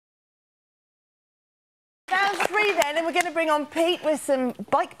Round 3 then, and we're going to bring on Pete with some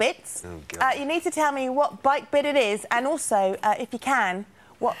bike bits. Oh, God. You need to tell me what bike bit it is, and also, if you can,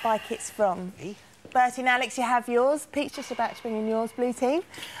 what bike it's from. Me? Bertie and Alex, you have yours. Pete's just about to bring in yours, blue team.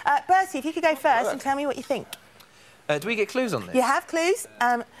 Bertie, if you could go first and tell me what you think. Do we get clues on this? You have clues.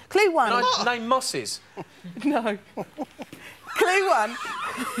 Clue 1. Can I name mosses? No. Clue 1.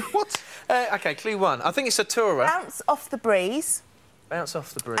 What? OK, clue 1. I think it's a tourer. Bounce off the breeze. Bounce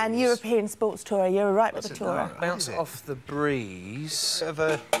off the breeze. And European sports tourer. You're right with the tourer. Bounce off the breeze.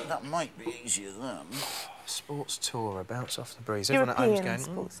 That might be easier than... Sports tourer, bounce off the breeze. European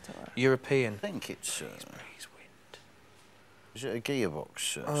sports tourer. European. I think it's... breeze, wind. Is it a gearbox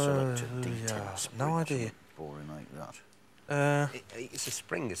selected details? No idea. Boring like that. It's a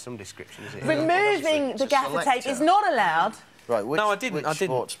spring of some description, is it? Removing the gaffer tape is not allowed. Right, which, No, I didn't. which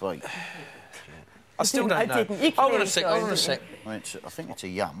sports bike? I still don't know. I didn't. You Hold on clearly a sec, saw hold it, on a didn't sec. Right, I think it's a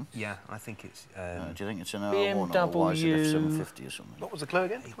Yam. Yeah, I think it's... Do you think it's an R1 or why is it F750 or something? What was the clue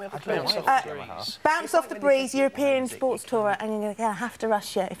again? Can we have a clue? Bounce off the breeze, European sports tourer, and you're going to have to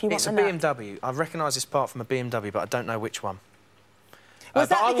rush you if you want It's the a nut. BMW. I recognise this part from a BMW, but I don't know which one. Was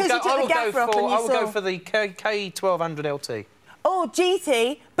that because you took the gaffer off and you I will saw... go for the K1200 LT. Oh,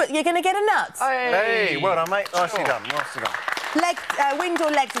 GT, but you're going to get a nut. Hey, well done, mate. Nicely done, nicely done. Wind or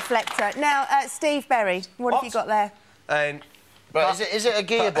leg deflector. Now, Steve Berry, what have you got there? But is it a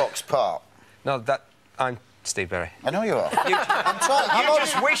gearbox part? No, I'm Steve Berry. I know you are. You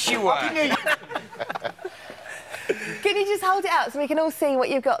just wish you were. Can you just hold it out so we can all see what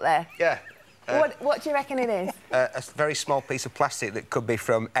you've got there? Yeah. What do you reckon it is? A very small piece of plastic that could be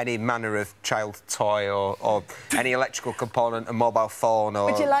from any manner of child toy or any electrical component, a mobile phone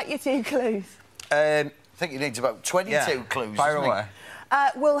or... Would you like your 2 clues? I think you need about 22 clues. Fire away.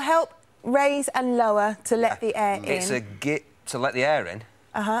 Will help raise and lower to let the air in. It's a git to let the air in?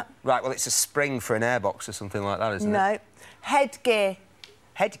 Uh-huh. Right, well, it's a spring for an airbox or something like that, isn't it? No. Headgear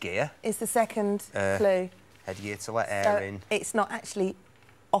Headgear? is the second clue. Headgear to let air So in. it's not actually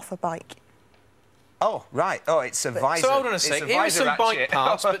off a bike. Oh, right. Oh, it's a visor. So hold on a sec. Here are some bike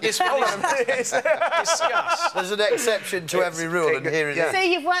parts, but this one is discuss. There's an exception to every rule, and here it is. So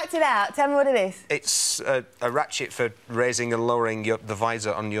you've worked it out. Tell me what it is. It's a ratchet for raising and lowering the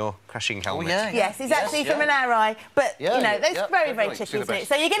visor on your crashing helmet. yeah. Yes, it's actually from an RI, but, you know, that's very, very tricky, isn't it?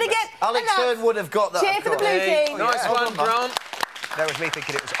 So you're going to get Alex a nut. Hearn would have got that. Cheer for the blue team. Nice one, Grant. That was me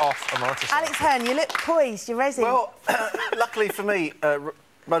thinking it was off a motorcycle. Alex Hearn, you look poised. You're ready. Well, luckily for me,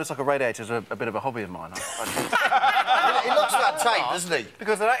 motorcycle radiators are a bit of a hobby of mine. He looks that tight, doesn't he?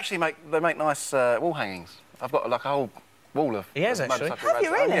 Because they make nice wall hangings. I've got like a whole wall of. He has, actually. motorcycle Have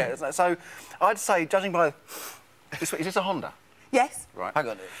you radiators. really? Yeah, so I'd say, judging by is this a Honda? Yes. Right. Hang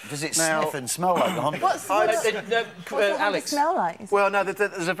on. Does it Now- sniff and smell like a Honda? What's the Alex, Alex smell like? Well, no,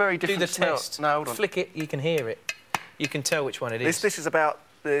 there's a very do different the smell. test. No, hold on. Flick it, you can hear it. You can tell which one it is. This is about.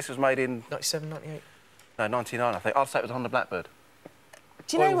 This was made in 97, 98? no 99, I think. I'd say it was a Honda Blackbird.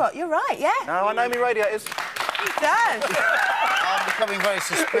 Do you know what? You're right, yeah. No, I know me radiators. He does. I'm becoming very It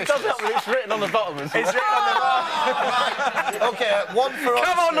suspicious. does help that it's written on the bottom. It's written on the bottom. OK, one for...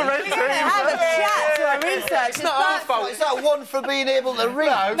 Come on, the red We're going to have a chat to our research. It's not our fault. Is that one for being able to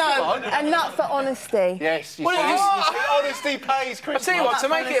read? No, and not for honesty. Yes, you Well, see. it is- You see, honesty pays, Chris. I'll tell you what, to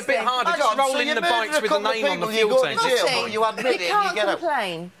make it a bit harder, Hang just on, roll so in you the murdered bikes a with the couple of name on the people, you fuel go to tank. jail, but you admit it and you can't get out.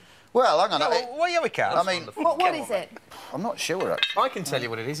 complain. Well, hang on. Well, yeah, we can. I mean, What is it? I'm not sure, actually. I can tell you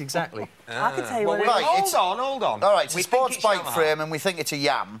what it is, exactly. I can tell you Well, what it right, is. it's- hold on. All right, it's a We sports think it's bike Yamaha. frame, and we think it's a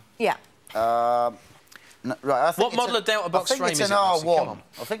Yam. Yeah. Right, I think What it's model of Delta box I think frame it's is an it, Lucy? Come R1. on.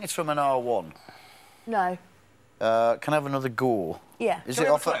 I think it's from an R1. No. Can I have another go? Yeah. Is Can it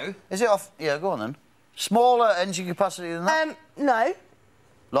we off? have a clue? Is it off? Yeah, go on then. Smaller engine capacity than that? No.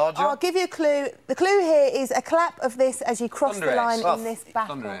 Larger? I'll give you a clue. The clue here is a clap of this as you cross the Thunder line Ace. in this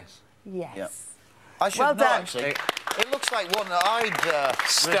battle. Thunder Ace. Yes. Yeah. I should Well know, done. actually. It looks like one that I'd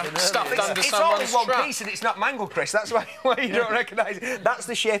ridden Stuffed earlier. under It's all in someone's one strap. piece and it's not mangled, Chris. That's why you don't recognise it. That's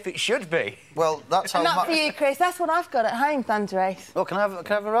the shape it should be. Well, that's how Not much... for you, Chris. That's what I've got at home, Thunder Ace. Oh, can I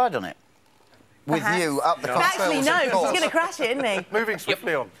have a ride on it? With Perhaps. you at the controls, Actually, no, of because he's course. going to crash it, isn't he? Moving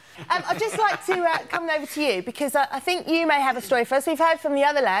swiftly on. I'd just like to come over to you, because I think you may have a story first. We've heard from the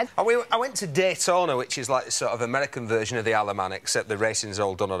other lad. I went to Daytona, which is like the sort of American version of the Alaman, except the racing's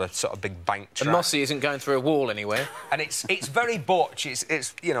all done on a sort of big bank track. And Mossy isn't going through a wall anywhere. And it's very butch.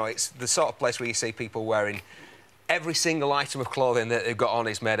 It's you know, it's the sort of place where you see people wearing every single item of clothing that they've got on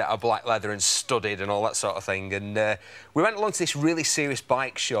is made out of black leather and studded and all that sort of thing. And we went along to this really serious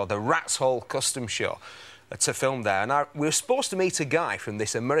bike show, the Rat's Hole Custom Show. to film there, and we were supposed to meet a guy from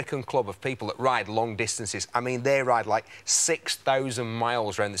this American club of people that ride long distances. I mean, they ride like 6,000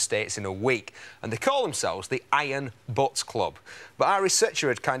 miles around the States in a week, and they call themselves the Iron Butts Club. But our researcher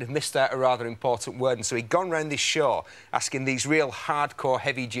had kind of missed out a rather important word, and so he'd gone round this show asking these real hardcore,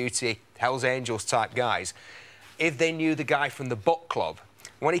 heavy-duty, Hells Angels type guys if they knew the guy from the Butt Club.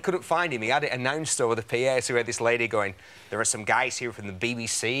 When he couldn't find him, he had it announced over the PA, so we had this lady going, "There are some guys here from the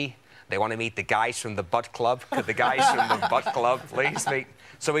BBC. They want to meet the guys from the Butt Club. Could the guys from the Butt Club please meet?"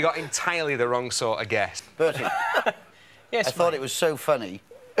 So we got entirely the wrong sort of guest. Bertie, yes, I thought it was so funny.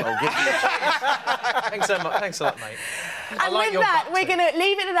 I'll give you Thanks so much. Thanks a lot, mate. And with that, we're going to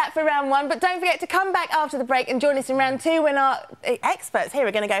leave it at that for round one, but don't forget to come back after the break and join us in round two when our experts here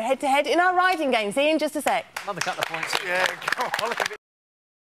are going to go head-to-head in our riding game. See you in just a sec. Another couple of points. Yeah, come on.